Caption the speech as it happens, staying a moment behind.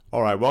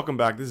All right, welcome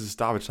back. This is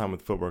Stoppage Time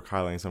with Footwork,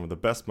 highlighting some of the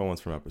best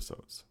moments from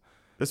episodes.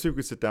 This week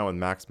we sit down with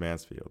Max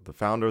Mansfield, the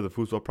founder of the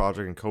Foosball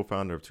Project and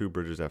co-founder of Two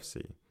Bridges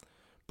FC.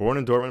 Born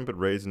in Dortmund but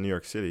raised in New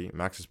York City,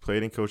 Max has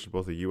played and coached in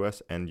both the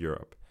US and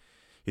Europe.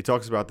 He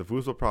talks about the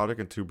Foosball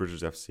Project and Two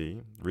Bridges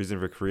FC, the reason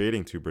for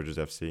creating Two Bridges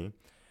FC,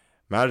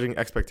 managing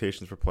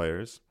expectations for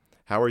players,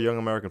 how are young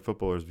American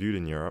footballers viewed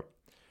in Europe,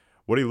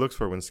 what he looks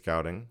for when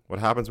scouting, what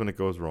happens when it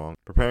goes wrong,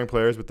 preparing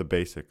players with the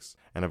basics,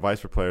 and advice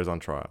for players on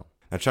trial.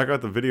 Now check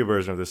out the video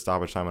version of this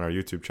stoppage time on our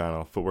YouTube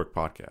channel, Footwork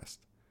Podcast.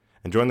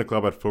 And join the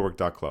club at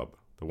footwork.club,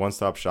 the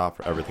one-stop shop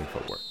for everything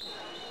footwork.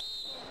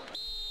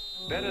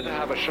 Better to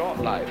have a short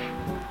life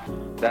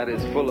that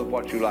is full of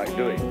what you like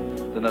doing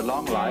than a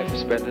long life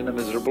spent in a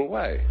miserable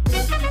way.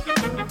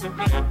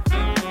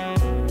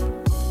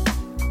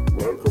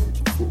 Welcome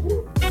to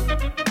Footwork.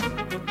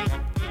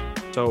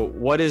 So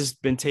what has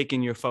been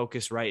taking your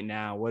focus right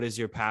now? What is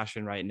your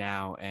passion right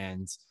now?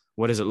 And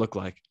what does it look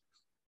like?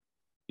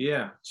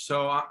 Yeah,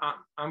 so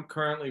I'm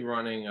currently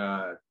running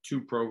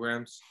two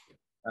programs.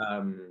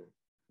 The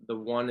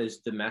one is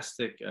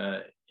domestic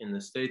in the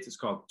States. It's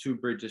called Two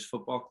Bridges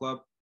Football Club,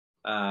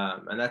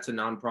 and that's a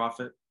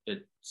nonprofit.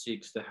 It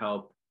seeks to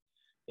help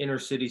inner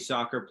city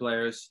soccer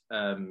players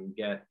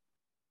get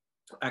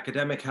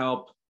academic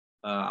help,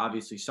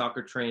 obviously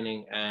soccer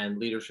training and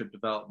leadership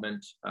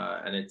development,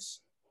 and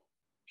it's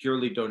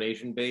purely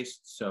donation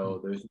based.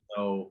 So there's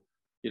no,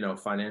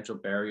 financial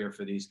barrier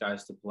for these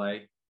guys to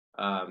play.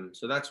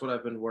 So that's what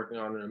I've been working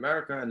on in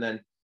America. And then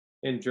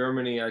in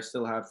Germany, I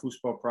still have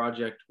Foosball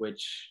Project,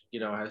 which,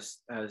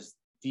 has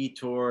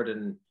detoured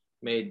and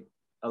made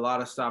a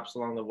lot of stops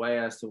along the way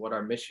as to what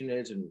our mission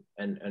is.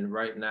 And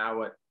right now,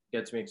 what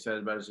gets me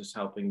excited about is just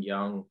helping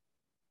young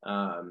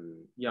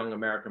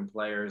American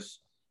players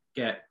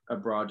get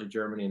abroad to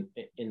Germany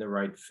in the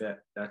right fit.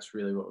 That's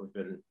really what we've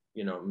been,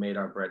 made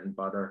our bread and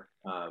butter.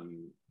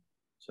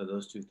 So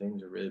those two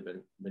things have really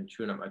been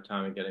chewing up my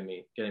time and getting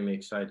me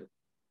excited.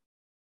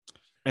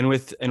 And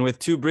with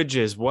Two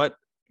Bridges, what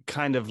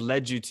kind of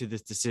led you to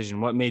this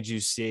decision? What made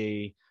you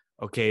say,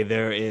 okay,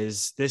 there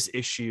is this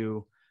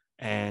issue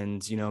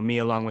and, me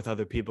along with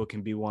other people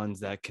can be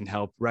ones that can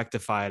help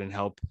rectify it and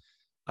help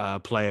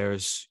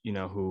players,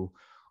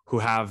 who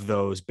have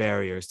those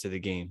barriers to the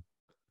game?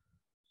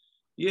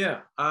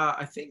 Yeah,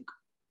 I think,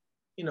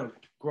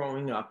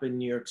 growing up in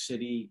New York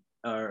City,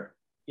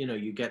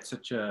 you get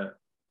such a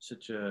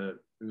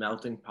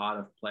melting pot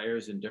of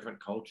players in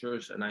different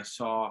cultures. And I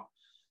saw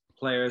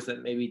players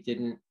that maybe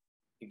didn't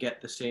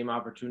get the same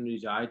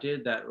opportunities I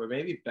did that were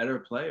maybe better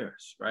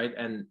players, right?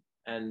 And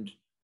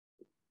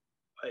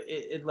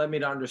it led me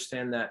to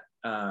understand that,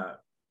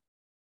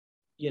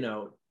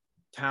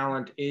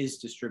 talent is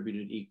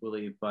distributed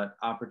equally, but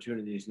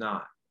opportunity is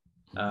not,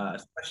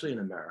 especially in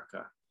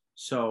America.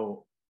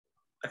 So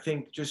I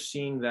think just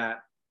seeing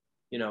that,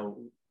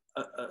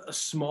 a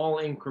small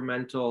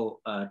incremental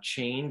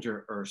change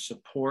or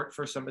support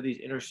for some of these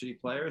inner city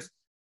players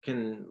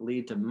can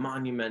lead to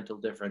monumental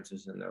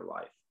differences in their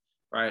life,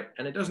 right?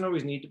 And it doesn't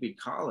always need to be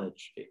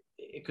college.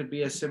 It could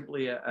be as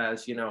simply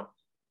as,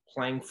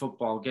 playing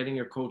football, getting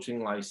your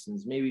coaching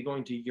license, maybe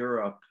going to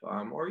Europe,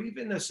 or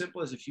even as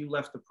simple as if you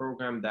left the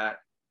program that,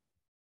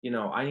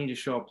 I need to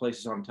show up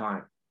places on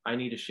time. I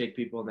need to shake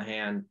people in the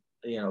hand,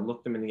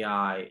 look them in the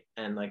eye,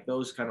 and like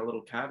those kind of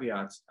little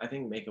caveats, I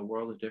think make a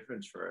world of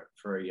difference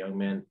for a young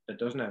man that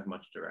doesn't have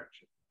much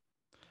direction.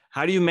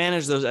 How do you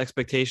manage those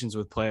expectations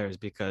with players?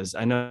 Because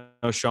I know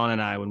Sean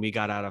and I, when we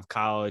got out of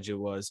college, it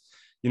was,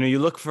 you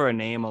look for a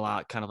name a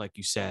lot, kind of like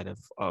you said,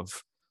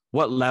 of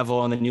what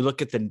level, and then you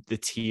look at the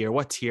tier,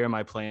 what tier am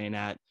I playing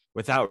at,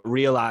 without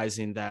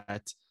realizing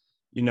that,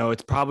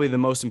 it's probably the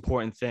most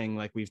important thing,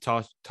 like we've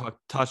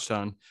touched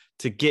on,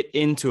 to get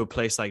into a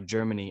place like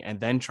Germany and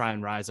then try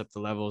and rise up the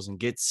levels and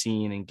get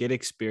seen and get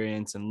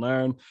experience and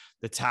learn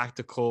the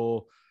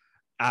tactical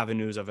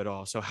avenues of it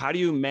all. So how do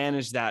you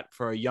manage that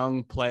for a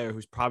young player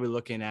who's probably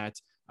looking at,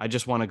 I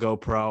just want to go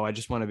pro, I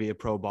just want to be a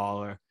pro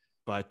baller,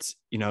 but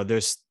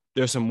there's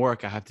some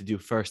work I have to do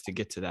first to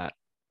get to that?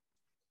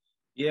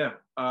 Yeah,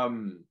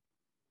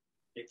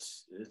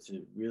 it's a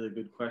really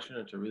good question.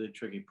 It's a really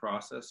tricky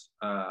process.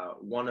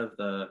 One of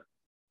the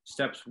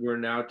steps we're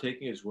now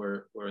taking is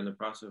we're in the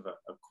process of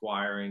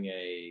acquiring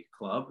a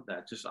club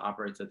that just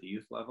operates at the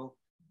youth level.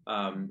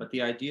 But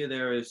the idea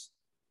there is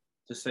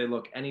to say,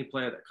 look, any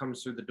player that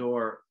comes through the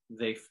door,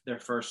 their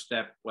first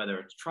step, whether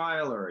it's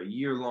trial or a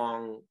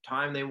year-long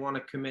time they want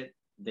to commit,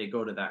 they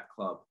go to that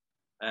club.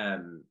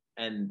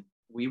 And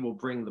we will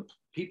bring the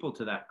people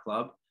to that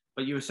club,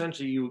 but you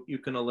essentially, you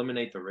can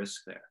eliminate the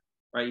risk there,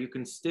 right? You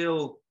can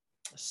still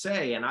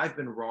say, and I've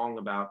been wrong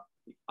about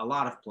a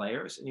lot of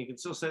players, and you can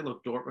still say,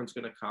 look, Dortmund's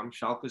going to come,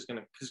 Schalke's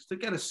going to, because to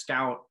get a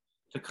scout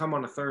to come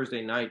on a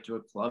Thursday night to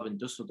a club in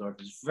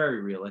Dusseldorf is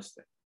very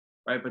realistic,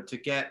 right? But to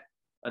get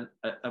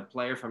a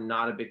player from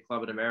not a big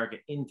club in America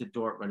into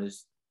Dortmund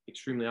is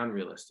extremely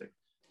unrealistic.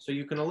 So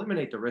you can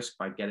eliminate the risk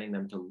by getting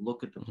them to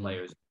look at the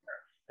players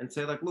and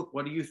say, like, look,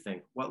 what do you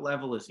think? What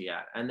level is he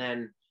at? And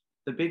then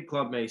the big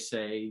club may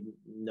say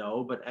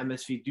no, but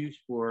MSV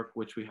Duisburg,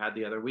 which we had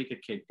the other week a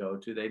kid go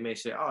to, they may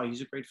say, oh,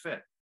 he's a great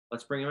fit.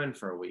 Let's bring him in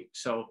for a week.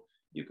 So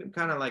you can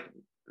kind of like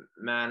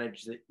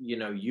manage the,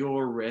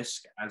 your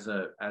risk as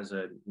a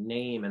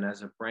name and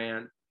as a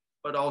brand,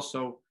 but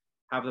also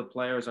have the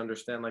players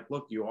understand, like,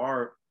 look, you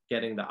are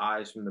getting the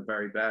eyes from the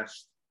very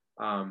best.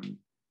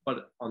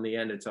 But on the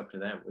end, it's up to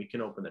them. We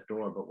can open the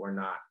door, but we're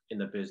not in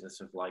the business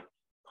of like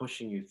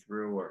pushing you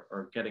through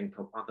or getting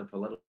on the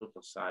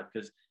political side.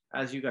 Because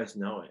as you guys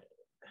know,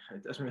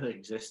 it doesn't really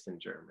exist in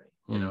Germany.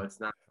 It's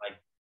not like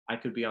I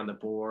could be on the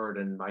board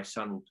and my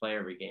son will play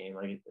every game.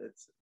 Like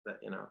it's that,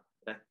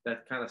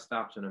 that kind of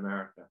stops in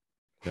America.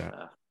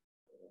 Yeah.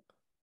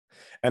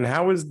 And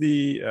how is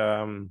the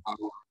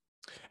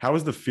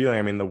feeling?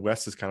 I mean, the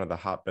West is kind of the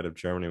hotbed of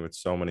Germany with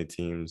so many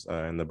teams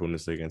in the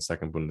Bundesliga and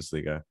second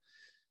Bundesliga.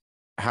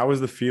 How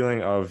is the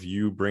feeling of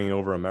you bringing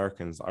over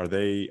Americans? Are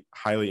they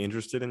highly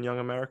interested in young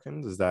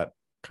Americans? Is that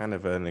kind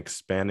of an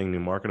expanding new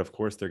market? Of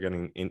course, they're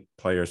getting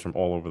players from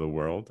all over the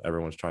world.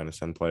 Everyone's trying to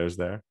send players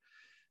there.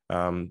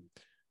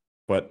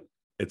 But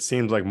it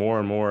seems like more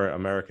and more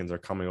Americans are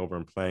coming over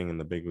and playing in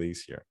the big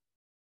leagues here.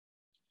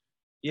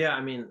 Yeah,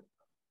 I mean,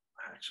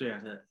 actually,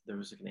 there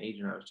was like an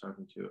agent I was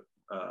talking to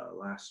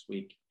last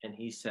week, and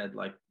he said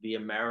like the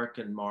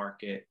American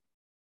market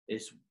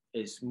is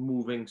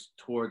moving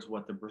towards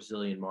what the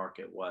Brazilian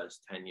market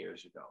was 10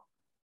 years ago.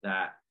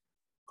 That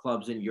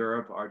clubs in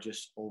Europe are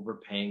just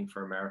overpaying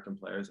for American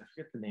players. I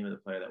forget the name of the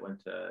player that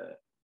went to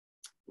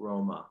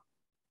Roma.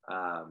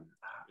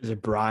 Is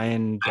it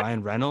Brian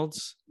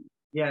Reynolds?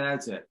 Yeah,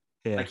 that's it.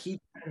 Yeah. Like he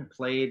hadn't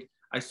played.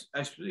 This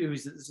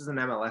is an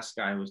MLS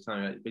guy who was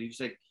telling me, but he was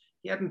like,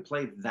 he hadn't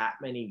played that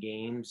many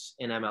games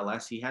in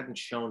MLS. He hadn't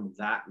shown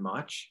that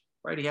much,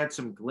 right? He had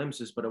some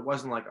glimpses, but it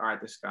wasn't like, all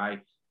right, this guy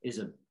is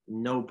a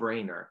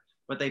no-brainer.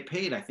 But they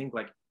paid, I think,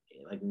 like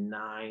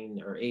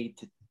 9 or 8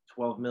 to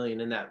 12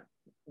 million in that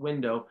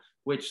window,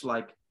 which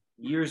like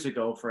years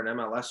ago for an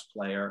MLS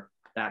player,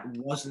 that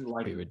wasn't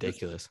like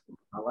ridiculous.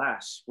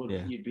 MLS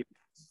you'd be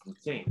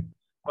insane.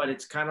 But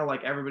it's kind of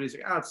like everybody's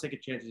like, oh, let's take a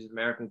chance. He's an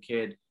American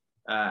kid.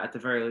 At the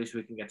very least,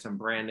 we can get some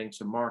branding,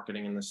 some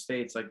marketing in the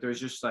States. Like there's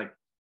just like,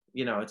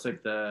 it's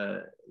like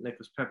the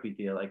Nicholas Pepe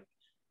deal. Like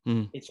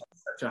it's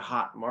such a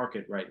hot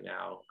market right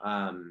now.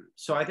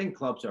 So I think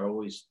clubs are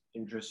always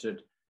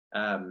interested.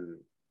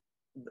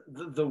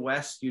 The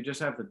West, you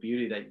just have the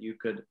beauty that you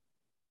could,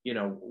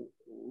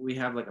 we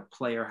have like a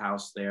player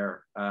house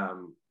there.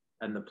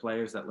 And the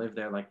players that live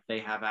there, like they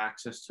have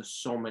access to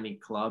so many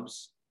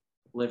clubs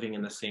living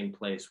in the same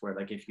place, where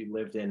like if you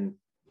lived in,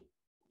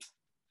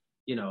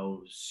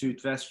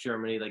 Südwest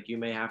Germany, like you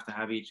may have to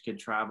have each kid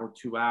travel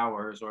 2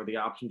 hours, or the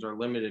options are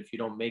limited. If you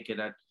don't make it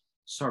at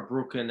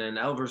Saarbrücken and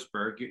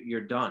Elversberg,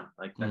 you're done.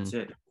 Like that's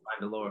it.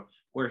 Find a lower.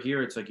 Where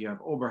here it's like you have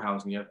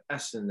Oberhausen, you have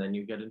Essen, then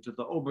you get into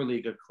the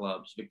Oberliga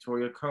clubs,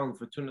 Victoria Köln,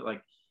 Fortuna.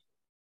 Like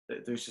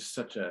there's just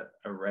such a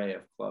array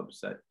of clubs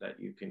that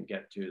you can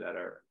get to that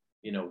are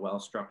well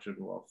structured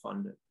and well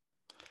funded.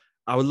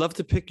 I would love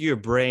to pick your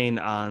brain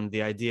on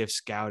the idea of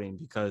scouting,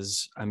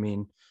 because I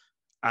mean,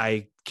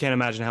 I can't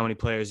imagine how many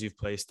players you've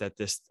placed at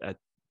this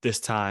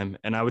time,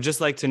 and I would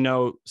just like to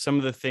know some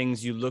of the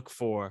things you look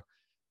for,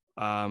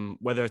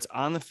 whether it's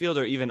on the field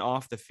or even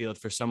off the field,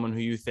 for someone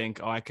who you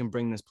think, oh, I can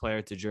bring this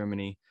player to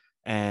Germany,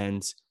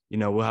 and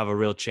we'll have a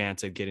real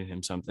chance at getting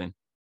him something.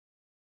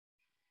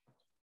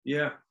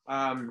 Yeah,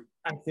 I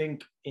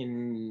think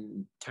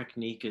in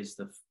technique is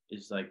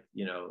like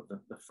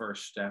the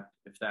first step.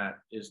 If that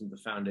isn't the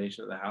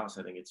foundation of the house,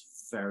 I think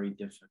it's very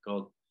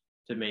difficult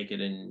to make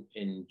it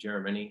in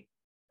Germany.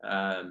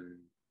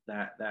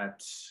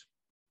 That's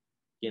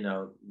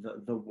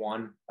the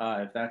one.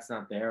 If that's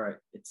not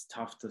there, it's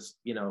tough to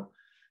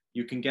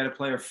you can get a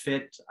player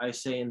fit, I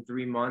say, in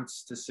 3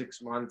 months to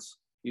 6 months.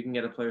 You can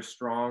get a player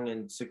strong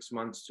in 6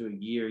 months to a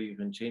year. You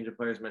can change a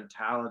player's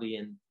mentality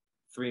in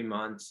 3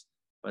 months.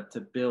 But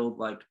to build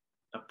like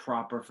a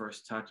proper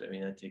first touch, I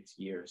mean, that takes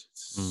years.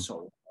 It's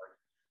so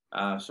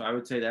hard. So I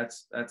would say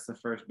that's the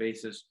first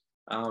basis.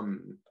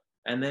 And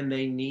then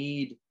they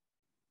need,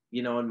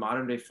 in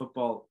modern day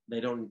football,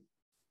 they don't,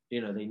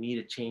 they need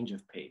a change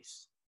of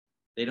pace.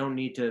 They don't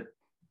need to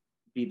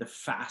be the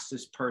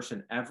fastest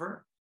person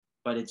ever,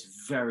 but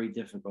it's very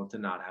difficult to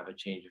not have a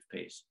change of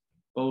pace,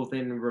 both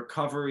in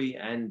recovery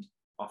and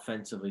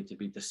offensively, to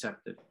be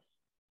deceptive.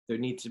 There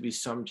needs to be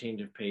some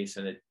change of pace,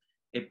 and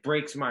it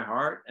breaks my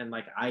heart. And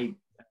like I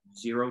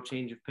zero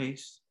change of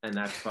pace, and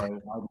that's probably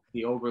why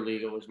the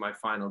Oberliga was my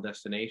final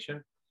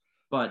destination.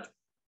 But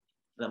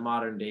the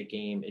modern day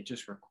game, it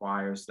just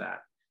requires that.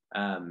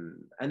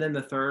 And then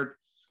the third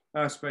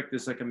aspect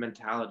is like a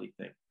mentality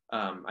thing.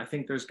 I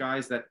think there's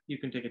guys that you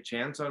can take a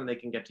chance on, and they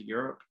can get to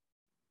Europe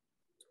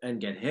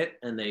and get hit,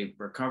 and they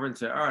recover and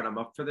say, all right, I'm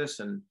up for this.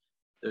 And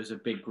there's a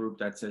big group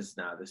that says,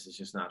 nah, this is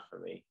just not for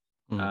me.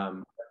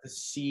 To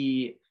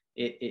see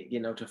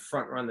it, to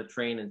front run the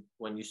train, and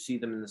when you see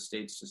them in the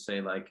States, to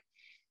say like,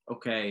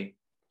 okay,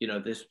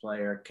 this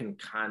player can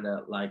kind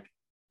of like,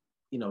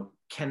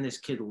 can this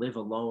kid live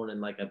alone in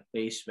like a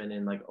basement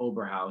in like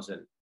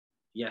Oberhausen?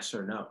 Yes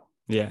or no?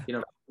 Yeah. You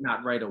know,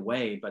 not right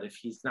away, but if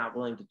he's not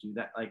willing to do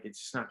that, like, it's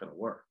just not going to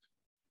work.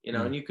 You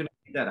know, and you can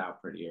get that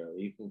out pretty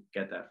early. You can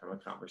get that from a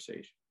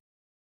conversation.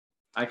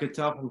 I could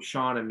tell from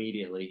Sean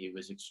immediately he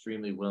was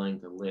extremely willing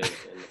to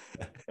live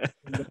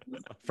in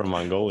from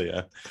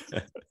Mongolia.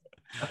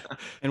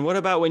 And what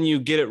about when you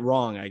get it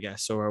wrong, I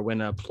guess, or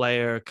when a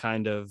player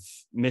kind of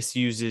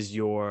misuses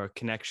your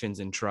connections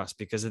and trust?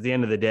 Because at the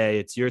end of the day,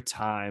 it's your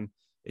time,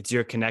 it's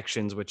your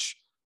connections, which,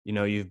 you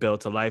know, you've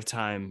built a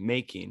lifetime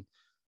making.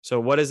 So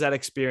what is that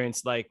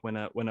experience like when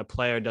a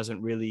player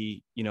doesn't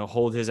really, you know,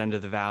 hold his end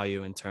of the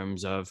value in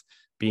terms of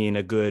being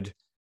a good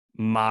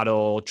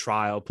model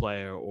trial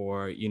player,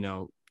 or, you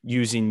know,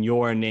 using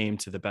your name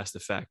to the best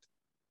effect?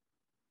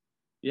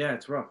 Yeah,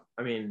 it's rough.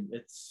 I mean,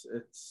 it's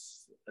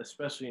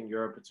especially in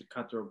Europe, it's a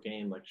cutthroat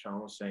game. Like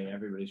Sean was saying,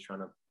 everybody's trying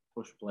to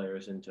push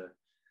players into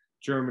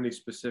Germany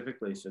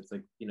specifically. So it's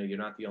like, you know, you're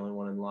not the only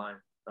one in line.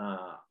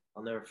 I'll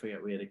never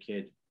forget, we had a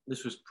kid.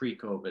 This was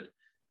pre-COVID.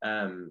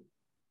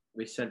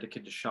 We sent a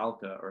kid to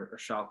Schalke, or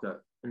Schalke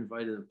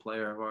invited a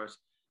player of ours,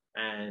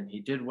 and he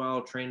did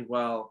well, trained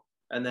well.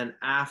 And then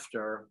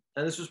after,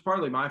 and this was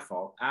partly my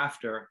fault,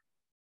 after,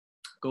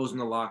 goes in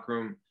the locker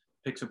room,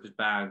 picks up his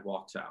bag,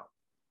 walks out.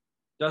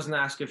 Doesn't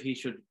ask if he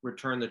should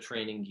return the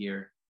training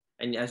gear.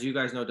 And as you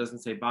guys know,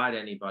 doesn't say bye to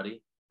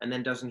anybody, and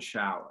then doesn't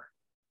shower.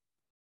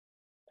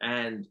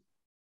 And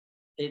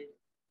it,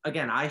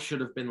 again, I should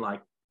have been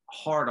like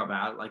hard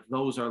about it. Like,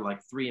 those are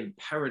like 3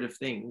 imperative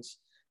things.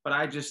 But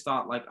I just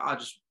thought, like,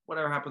 just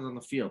whatever happens on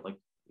the field, like,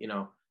 you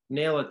know,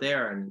 nail it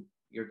there and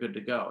you're good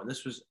to go. And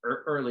this was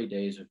early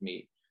days of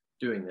me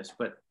doing this,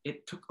 but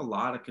it took a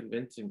lot of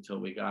convincing till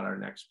we got our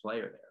next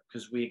player there,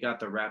 because we got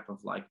the rep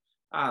of like,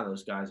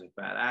 those guys have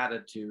bad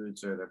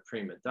attitudes, or they're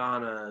prima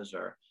donnas,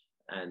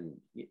 and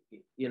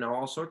you know,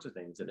 all sorts of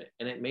things in it.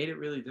 And it made it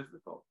really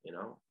difficult. You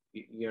know,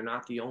 you're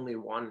not the only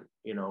one,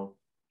 you know,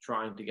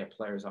 trying to get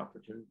players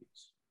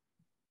opportunities.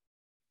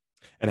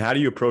 And how do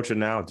you approach it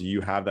now? Do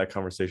you have that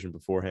conversation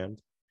beforehand?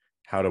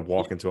 How to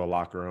walk into a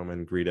locker room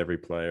and greet every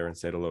player and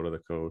say hello to the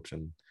coach?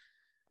 And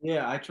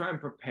yeah, I try and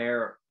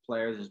prepare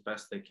players as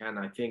best they can.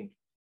 I think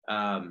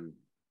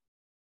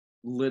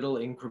little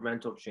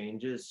incremental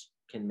changes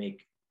can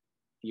make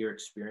your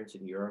experience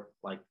in Europe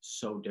like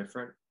so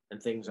different,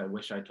 and things I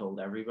wish I told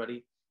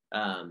everybody.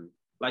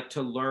 Like,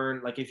 to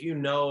learn, like, if you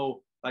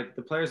know, like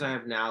the players I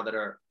have now that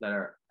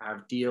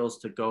have deals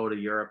to go to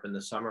Europe in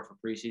the summer for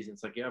preseason,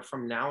 it's like, yeah,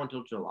 from now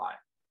until July.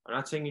 I'm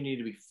not saying you need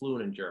to be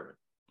fluent in German,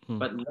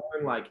 but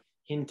learn like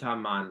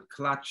Hintermann,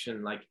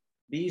 Klatschen, like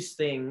these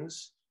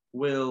things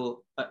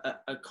will,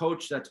 a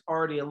coach that's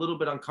already a little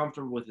bit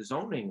uncomfortable with his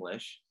own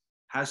English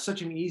has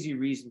such an easy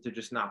reason to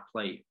just not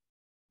play you.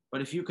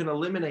 But if you can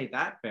eliminate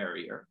that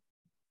barrier,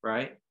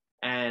 right,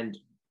 and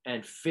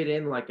fit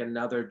in like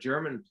another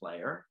German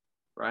player,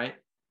 right,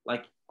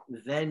 like,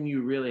 then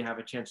you really have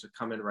a chance to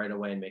come in right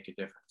away and make a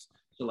difference.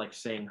 So like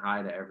saying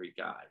hi to every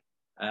guy,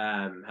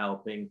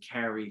 helping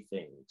carry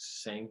things,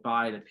 saying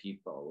bye to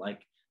people,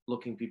 like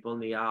looking people in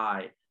the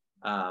eye.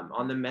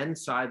 On the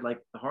men's side,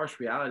 like, the harsh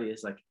reality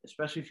is, like,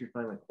 especially if you're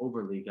playing like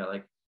Oberliga,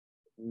 like,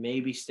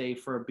 maybe stay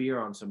for a beer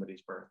on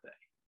somebody's birthday.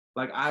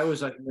 Like, I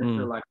was like,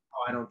 like,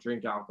 oh, I don't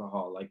drink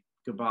alcohol, like,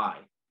 goodbye.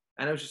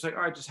 And it was just like,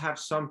 all right, just have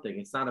something.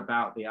 It's not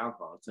about the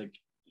alcohol. It's like,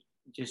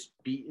 just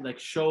be like,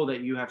 show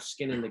that you have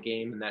skin in the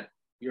game and that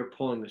you're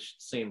pulling the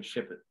same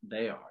ship that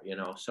they are, you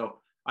know? So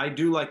I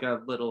do like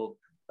a little,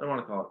 I don't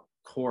want to call it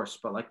course,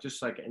 but like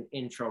just like an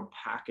intro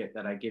packet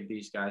that I give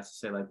these guys to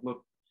say, like,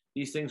 look,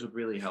 these things would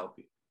really help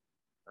you.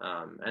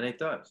 And it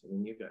does. I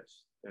mean, you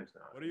guys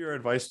know. What are your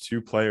advice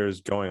to players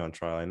going on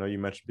trial? I know you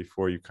mentioned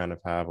before you kind of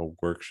have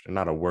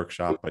not a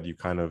workshop, but you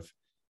kind of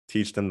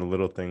teach them the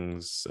little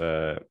things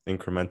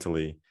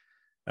incrementally.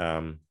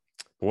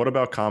 But what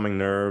about calming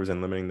nerves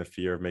and limiting the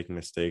fear of making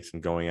mistakes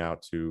and going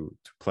out to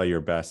play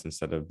your best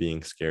instead of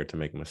being scared to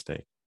make a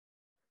mistake?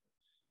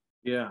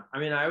 Yeah. I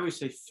mean, I always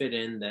say fit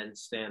in, then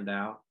stand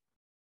out,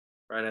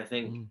 right? I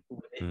think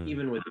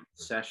even with a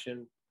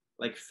session,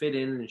 like, fit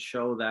in and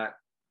show that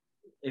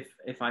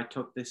if I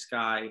took this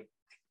guy,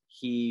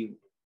 he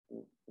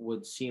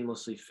would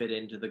seamlessly fit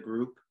into the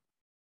group,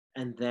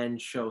 and then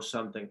show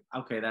something.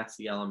 Okay, that's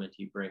the element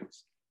he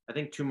brings. I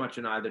think too much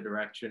in either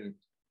direction,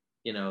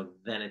 you know,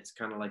 then it's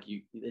kind of like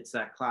it's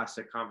that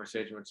classic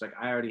conversation where it's like,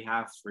 I already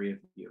have 3 of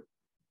you,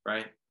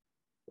 right?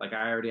 Like,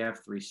 I already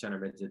have 3 center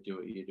mids that do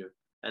what you do.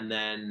 And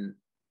then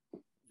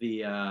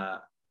the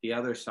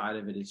other side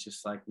of it is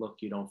just like, look,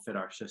 you don't fit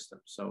our system.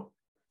 So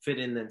fit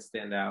in, then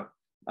stand out.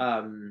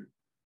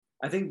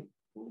 I think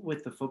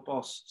with the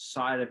football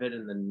side of it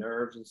and the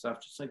nerves and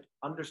stuff, just like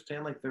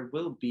understand, like, there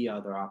will be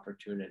other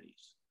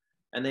opportunities,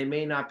 and they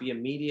may not be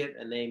immediate,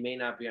 and they may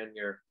not be on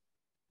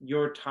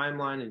your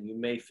timeline, and you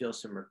may feel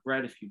some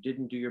regret if you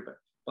didn't do your best,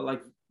 but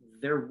like,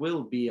 there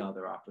will be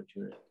other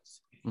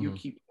opportunities. If you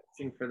keep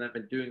pushing for them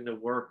and doing the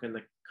work and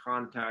the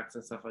contacts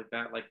and stuff like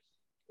that, like,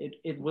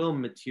 it will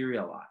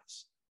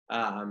materialize.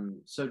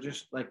 So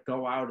just like,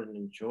 go out and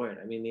enjoy it.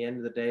 I mean, at the end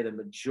of the day, the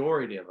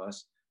majority of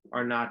us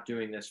are not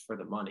doing this for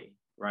the money,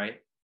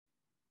 right?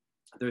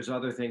 there's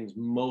other things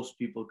most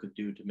people could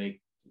do to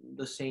make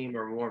the same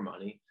or more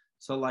money.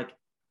 So like,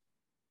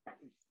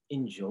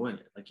 enjoy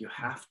it. Like, you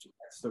have to.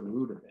 That's the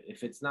root of it.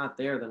 If it's not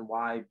there, then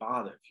why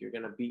bother? If you're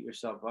gonna beat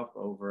yourself up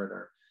over it,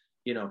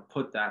 or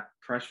put that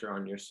pressure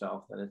on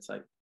yourself, then it's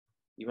like,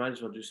 you might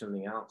as well do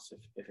something else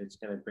if it's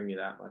gonna bring you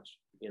that much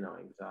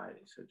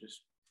anxiety. So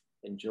just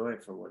enjoy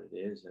it for what it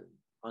is, and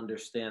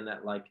understand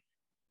that like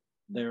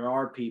there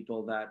are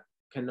people that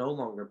can no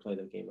longer play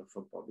the game of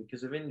football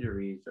because of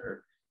injuries,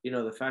 or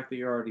the fact that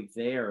you're already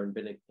there and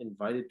been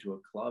invited to a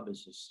club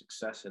is a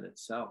success in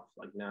itself.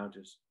 Like, now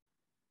just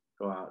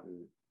go out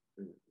and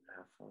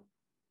have fun.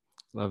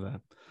 Love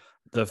that.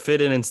 The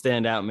fit in and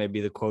stand out may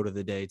be the quote of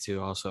the day too.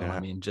 Also, Yeah. I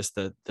mean, just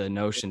the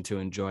notion to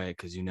enjoy it,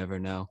 because you never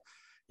know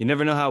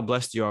how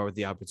blessed you are with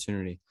the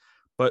opportunity.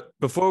 But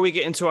before we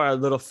get into our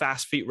little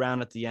fast feet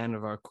round at the end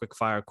of our quick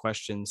fire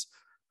questions,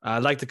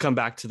 I'd like to come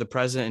back to the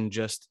present and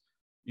just,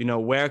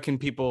 where can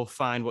people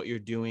find what you're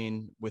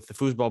doing with the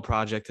Foosball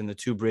Project and the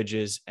Two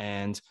Bridges,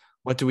 and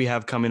what do we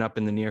have coming up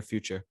in the near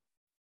future?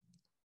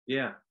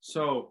 Yeah.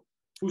 So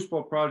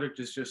Foosball Project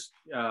is just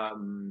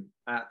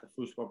at the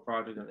Foosball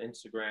Project on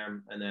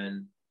Instagram, and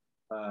then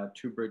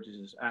Two Bridges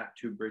is at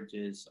Two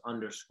Bridges _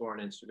 on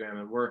Instagram,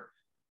 and we're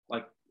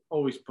like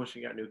always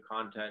pushing out new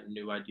content and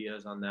new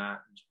ideas on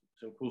that.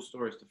 Some cool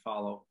stories to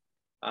follow.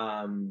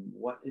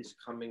 What is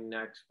coming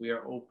next? We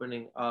are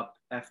opening up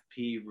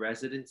FP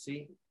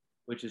Residency,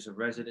 which is a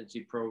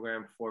residency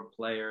program for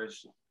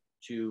players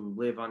to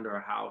live under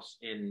a house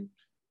in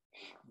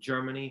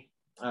Germany.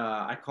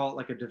 I call it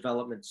like a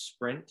development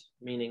sprint,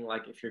 meaning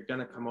like if you're going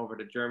to come over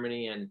to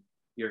Germany and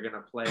you're going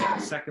to play a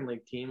second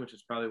league team, which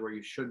is probably where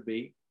you should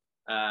be,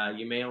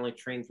 you may only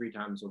train 3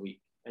 times a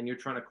week, and you're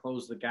trying to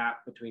close the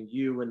gap between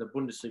you and the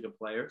Bundesliga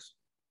players.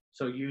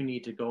 So you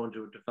need to go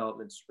into a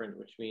development sprint,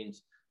 which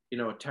means,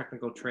 a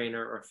technical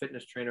trainer or a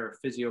fitness trainer or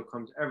physio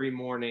comes every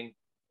morning,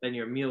 then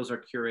your meals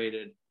are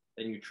curated,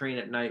 then you train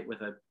at night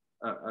with a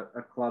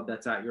club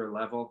that's at your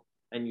level,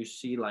 and you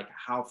see like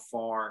how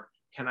far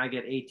can I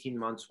get 18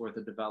 months worth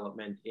of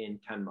development in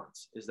 10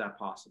 months? Is that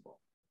possible?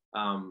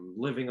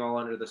 Living all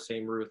under the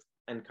same roof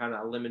and kind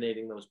of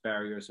eliminating those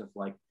barriers of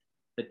like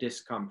the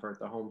discomfort,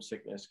 the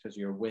homesickness, because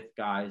you're with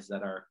guys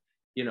that are,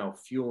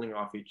 fueling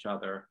off each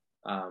other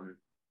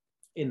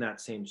in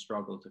that same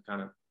struggle to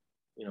kind of,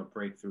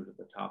 break through to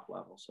the top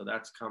level. So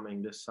that's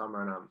coming this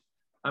summer, and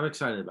I'm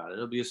excited about it.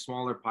 It'll be a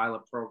smaller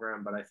pilot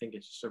program, but I think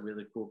it's just a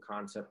really cool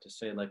concept to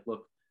say like,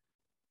 look,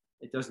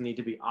 it doesn't need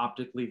to be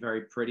optically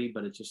very pretty,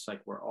 but it's just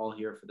like we're all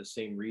here for the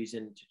same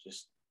reason, to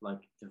just like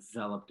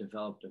develop,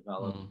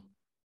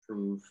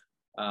 improve,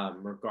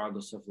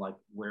 regardless of like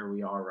where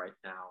we are right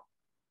now,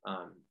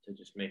 to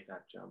just make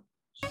that jump.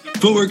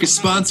 Footwork is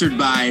sponsored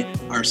by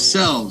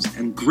ourselves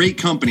and great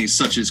companies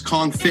such as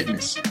Kong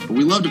Fitness, but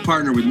we love to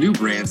partner with new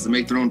brands to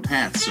make their own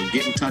paths, so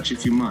get in touch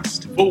if you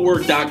must.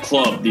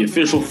 Footwork.club, the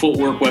official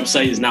Footwork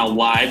website, is now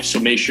live, so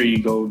make sure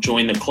you go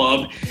join the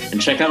club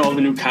and check out all the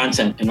new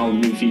content and all the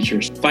new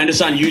features. Find us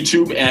on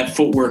YouTube at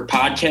Footwork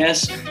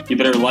Podcast. You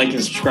better like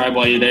and subscribe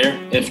while you're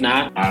there. If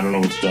not, I don't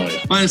know what to tell you.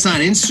 Find us on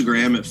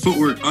Instagram at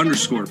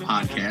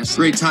Footwork_podcast.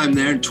 Great time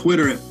there.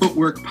 Twitter at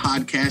Footwork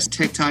Podcast.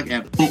 TikTok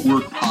at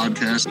Footwork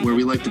Podcast, where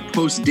we like to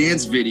post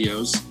dance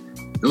videos.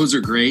 Those are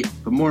great,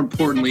 but more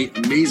importantly,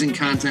 amazing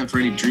content for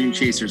any dream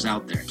chasers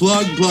out there.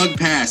 Plug,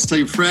 pass. Tell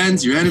your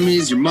friends, your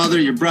enemies, your mother,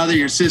 your brother,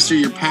 your sister,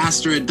 your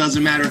pastor. It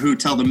doesn't matter who.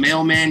 Tell the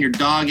mailman, your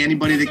dog,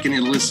 anybody that can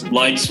listen.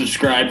 Like,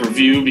 subscribe,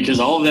 review, because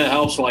all of that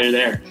helps while you're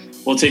there.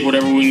 We'll take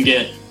whatever we can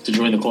get to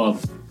join the club.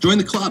 Join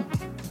the club.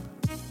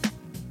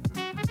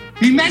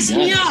 He messed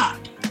me up.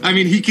 I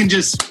mean, he can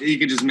just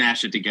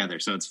mash it together,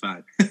 so it's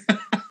fine.